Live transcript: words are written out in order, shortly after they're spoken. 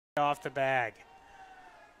off the bag.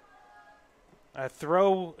 A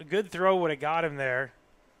good throw would have got him there.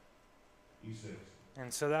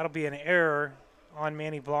 And so that'll be an error on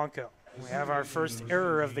Manny Blanco. We have our first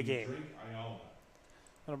error of the game.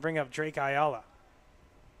 It'll bring up Drake Ayala.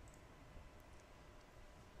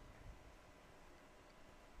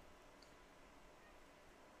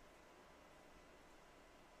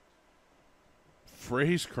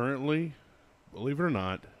 Frey's currently, believe it or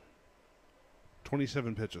not,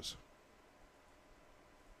 27 pitches.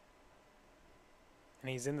 And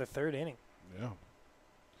he's in the third inning. Yeah.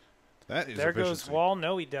 That is there efficiency. Goes Wall.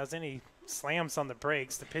 No, he doesn't. He slams on the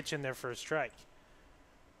brakes. The pitch in there for a strike.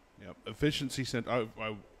 Yep. Efficiency sent.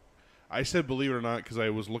 I said believe it or not because I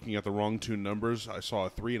was looking at the wrong two numbers. I saw a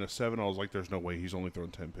 3 and a 7. I was like, there's no way he's only thrown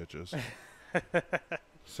 10 pitches.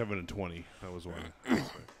 7 and 20. That was one.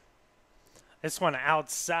 This one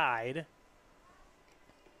outside.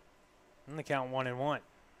 And the count 1-1.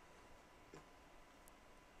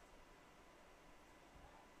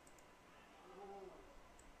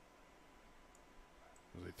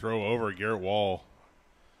 As they throw over Garrett Wall.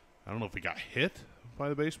 I don't know if he got hit by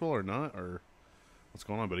the baseball or not, or what's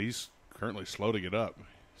going on, but he's currently slow to get up. He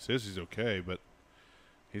says he's okay, but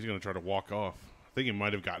he's going to try to walk off. I think he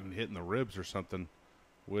might have gotten hit in the ribs or something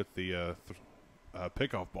with the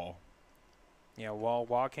pickoff ball. Yeah, Wall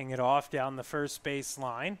walking it off down the first base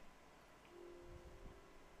line.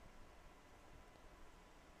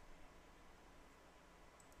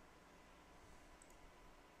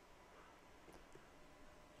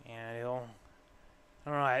 And I don't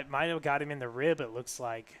know, it might have got him in the rib, it looks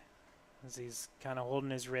like, as he's kind of holding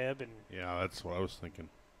his rib and yeah, that's what I was thinking.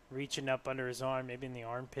 Reaching up under his arm, maybe in the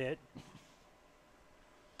armpit.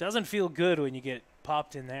 Doesn't feel good when you get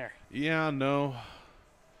popped in there. Yeah, no.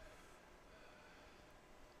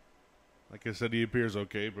 Like I said, he appears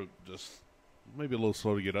okay, but just maybe a little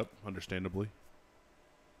slow to get up, understandably.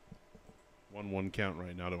 1-1 count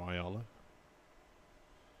right now to Ayala.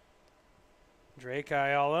 Drake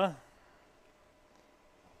Ayala.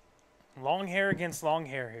 Long hair against long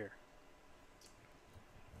hair here.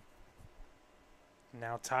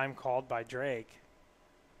 Now time called by Drake.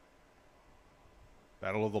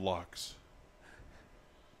 Battle of the Locks.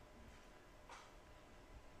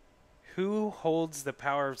 Who holds the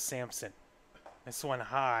power of Samson? This one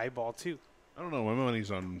high, ball 2. I don't know. My money's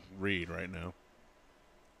on Reed right now.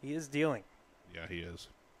 He is dealing. Yeah, he is.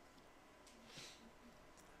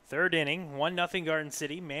 Third inning, 1-0 Garden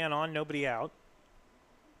City. Man on, nobody out.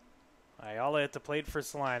 Ayala at the plate for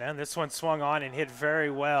Salina. And this one swung on and hit very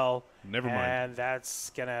well. Never mind. And that's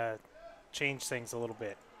going to change things a little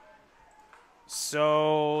bit.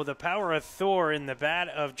 So the power of Thor in the bat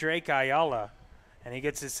of Drake Ayala. And he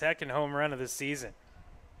gets his second home run of the season.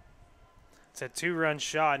 It's a 2-run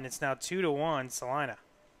shot, and it's now 2-1 Salina.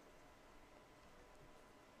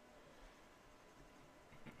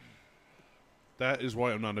 That is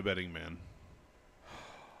why I'm not a betting man.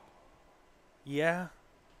 Yeah.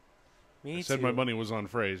 Me too. I said my money was on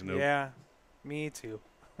Frey's. Nope. Yeah, me too.